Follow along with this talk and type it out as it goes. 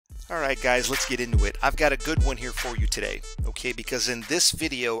Alright guys, let's get into it. I've got a good one here for you today, okay? Because in this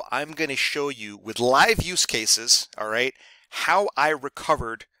video, I'm going to show you with live use cases, alright, how I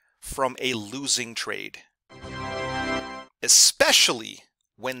recovered from a losing trade. Especially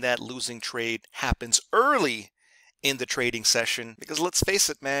when that losing trade happens early in the trading session. Because let's face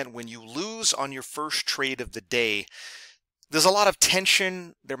it, man, when you lose on your first trade of the day, there's a lot of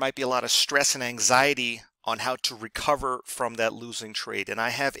tension, there might be a lot of stress and anxiety on how to recover from that losing trade. And I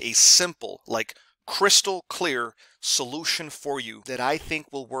have a simple, like crystal clear solution for you that I think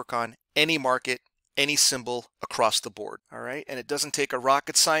will work on any market, any symbol across the board. All right. And it doesn't take a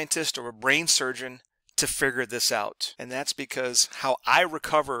rocket scientist or a brain surgeon to figure this out. And that's because how I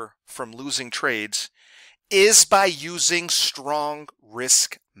recover from losing trades is by using strong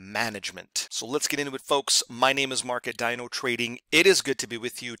risk management. So let's get into it, folks. My name is Mark at DynoTrading. It is good to be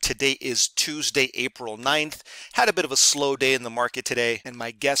with you. Today is Tuesday, April 9th. Had a bit of a slow day in the market today, and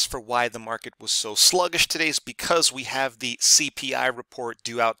my guess for why the market was so sluggish today is because we have the CPI report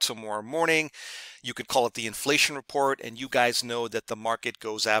due out tomorrow morning. You could call it the inflation report, and you guys know that the market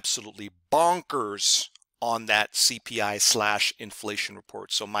goes absolutely bonkers on that CPI/inflation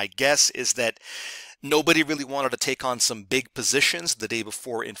report. So my guess is that nobody really wanted to take on some big positions the day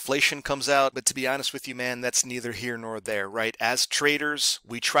before inflation comes out. But to be honest with you, man, that's neither here nor there, right? As traders,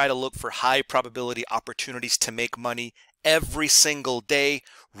 we try to look for high probability opportunities to make money every single day,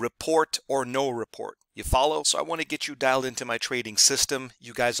 report or no report. You follow? So I want to get you dialed into my trading system.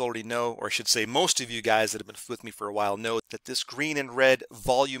 You guys already know, or I should say most of you guys that have been with me for a while know that this green and red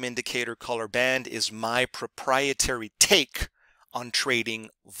volume indicator color band is my proprietary take on trading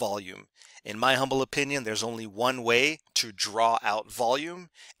volume. In my humble opinion, there's only one way to draw out volume,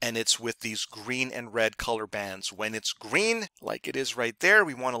 and it's with these green and red color bands. When it's green, like it is right there,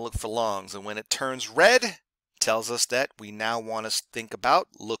 we want to look for longs. And when it turns red, tells us that we now want to think about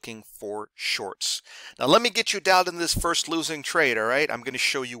looking for shorts. Now let me get you dialed in this first losing trade, all right? I'm going to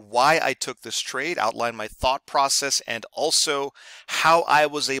show you why I took this trade, outline my thought process, and also how I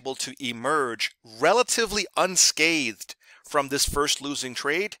was able to emerge relatively unscathed from this first losing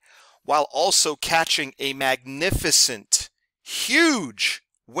trade, while also catching a magnificent, huge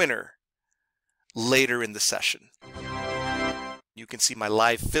winner later in the session. You can see my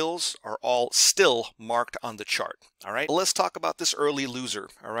live fills are all still marked on the chart. All right, well, let's talk about this early loser.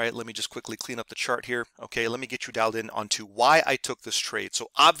 All right, let me just quickly clean up the chart here. Okay, let me get you dialed in onto why I took this trade. So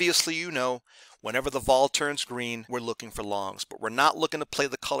obviously, you know, whenever the vol turns green, we're looking for longs, but we're not looking to play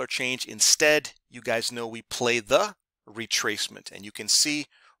the color change. Instead, you guys know we play the retracement, and you can see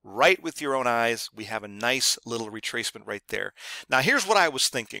right with your own eyes, we have a nice little retracement right there. Now, here's what I was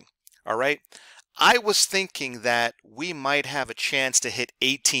thinking, all right? I was thinking that we might have a chance to hit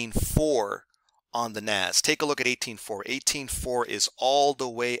 18.4 on the NAS. Take a look at 18.4. 18.4 is all the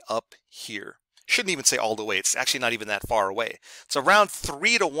way up here. Shouldn't even say all the way. It's actually not even that far away. It's around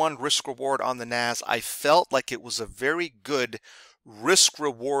 3-to-1 risk reward on the NAS. I felt like it was a very good risk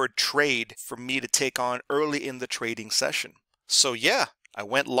reward trade for me to take on early in the trading session. So yeah, I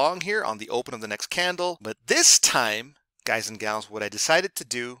went long here on the open of the next candle, but this time, guys and gals, what I decided to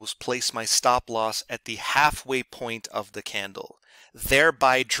do was place my stop loss at the halfway point of the candle,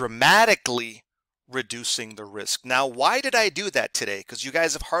 thereby dramatically reducing the risk. Now, why did I do that today? Because you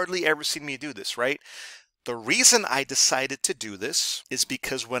guys have hardly ever seen me do this, right? The reason I decided to do this is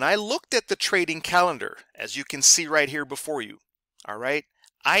because when I looked at the trading calendar, as you can see right here before you, all right,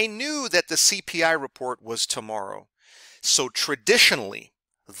 I knew that the CPI report was tomorrow. So traditionally,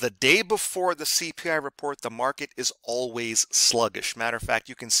 the day before the CPI report, the market is always sluggish. Matter of fact,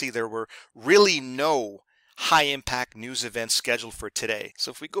 you can see there were really no high impact news events scheduled for today. So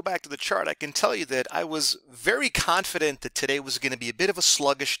if we go back to the chart, I can tell you that I was very confident that today was going to be a bit of a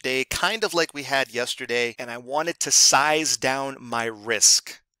sluggish day, kind of like we had yesterday, and I wanted to size down my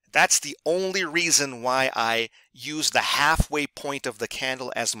risk. That's the only reason why I used the halfway point of the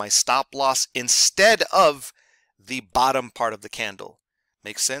candle as my stop loss instead of the bottom part of the candle.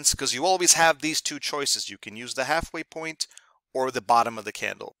 Makes sense? Because you always have these two choices. You can use the halfway point or the bottom of the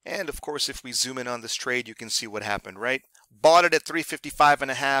candle. And of course, if we zoom in on this trade, you can see what happened, right? Bought it at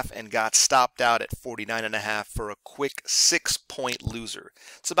 355.5 and got stopped out at 49.5 for a quick 6-point loser.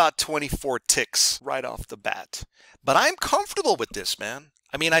 It's about 24 ticks right off the bat. But I'm comfortable with this, man.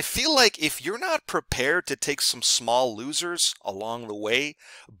 I mean, I feel like if you're not prepared to take some small losers along the way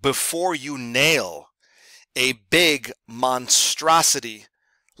before you nail a big monstrosity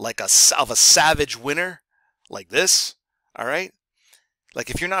like of a savage winner like this, all right? Like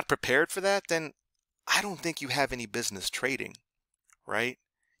if you're not prepared for that, then I don't think you have any business trading, right?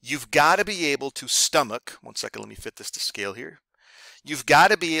 You've got to be able to stomach, one second, let me fit this to scale here. You've got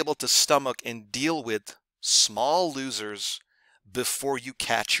to be able to stomach and deal with small losers before you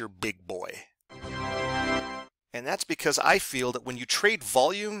catch your big boy. And that's because I feel that when you trade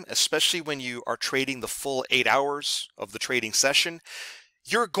volume, especially when you are trading the full 8 hours of the trading session,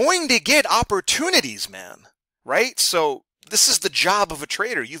 you're going to get opportunities, man, right? So this is the job of a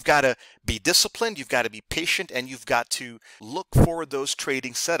trader. You've got to be disciplined, you've got to be patient, and you've got to look for those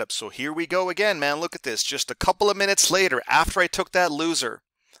trading setups. So here we go again, man. Look at this. Just a couple of minutes later, after I took that loser,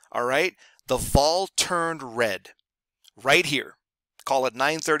 all right, the vol turned red right here. Call it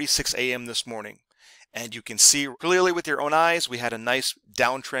 9:36 a.m. this morning. And you can see clearly with your own eyes, we had a nice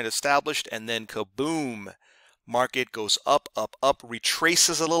downtrend established, and then kaboom, market goes up, up, up,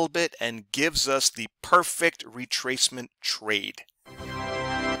 retraces a little bit, and gives us the perfect retracement trade.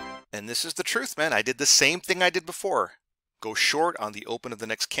 And this is the truth, man. I did the same thing I did before. Go short on the open of the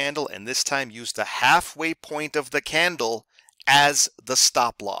next candle, and this time use the halfway point of the candle as the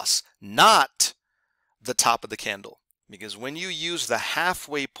stop loss, not the top of the candle. Because when you use the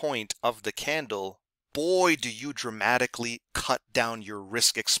halfway point of the candle, boy, do you dramatically cut down your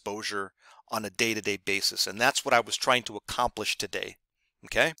risk exposure on a day-to-day basis. And that's what I was trying to accomplish today.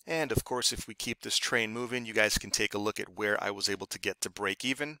 Okay? And of course, if we keep this train moving, you guys can take a look at where I was able to get to break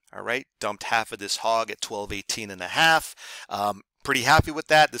even. All right? Dumped half of this hog at 12.18.5. Pretty happy with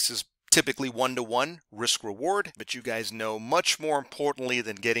that. This is typically 1-to-1 risk reward, but you guys know much more importantly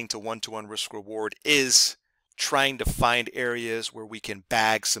than getting to 1-to-1 risk reward is trying to find areas where we can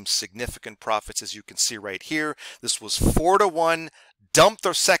bag some significant profits. As you can see right here, this was 4-to-1, dumped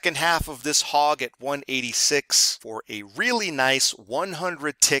the second half of this hog at 186 for a really nice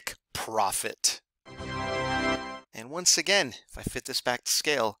 100 tick profit. And once again, if I fit this back to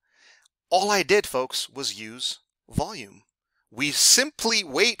scale, all I did, folks, was use volume. We simply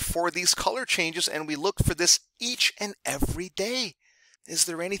wait for these color changes, and we look for this each and every day. Is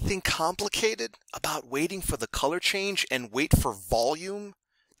there anything complicated about waiting for the color change and wait for volume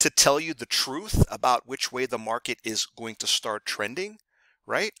to tell you the truth about which way the market is going to start trending,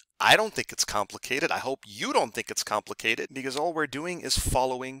 right? I don't think it's complicated. I hope you don't think it's complicated, because all we're doing is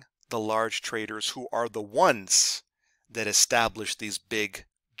following the large traders who are the ones that establish these big,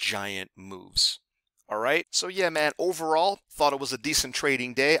 giant moves. All right, so yeah, man, overall, thought it was a decent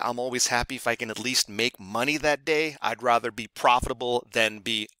trading day. I'm always happy if I can at least make money that day. I'd rather be profitable than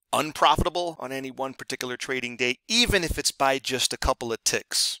be unprofitable on any one particular trading day, even if it's by just a couple of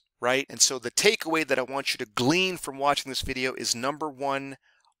ticks, right? And so the takeaway that I want you to glean from watching this video is, number one,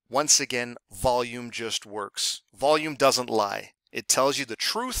 once again, volume just works. Volume doesn't lie. It tells you the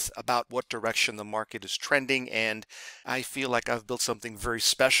truth about what direction the market is trending, and I feel like I've built something very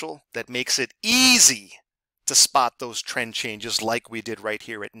special that makes it easy to spot those trend changes like we did right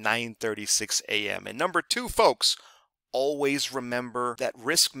here at 9:36 a.m. And number two, folks, always remember that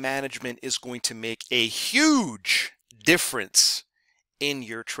risk management is going to make a huge difference in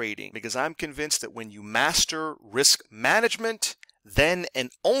your trading, because I'm convinced that when you master risk management, then and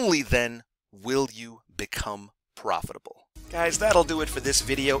only then will you become profitable. Guys, that'll do it for this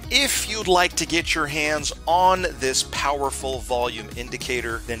video. If you'd like to get your hands on this powerful volume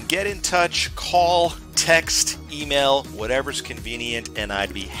indicator, then get in touch, call, text, email, whatever's convenient, and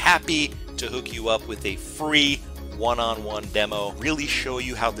I'd be happy to hook you up with a free one-on-one demo, really show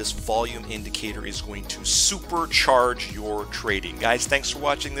you how this volume indicator is going to supercharge your trading. Guys, thanks for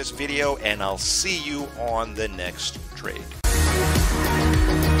watching this video, and I'll see you on the next trade.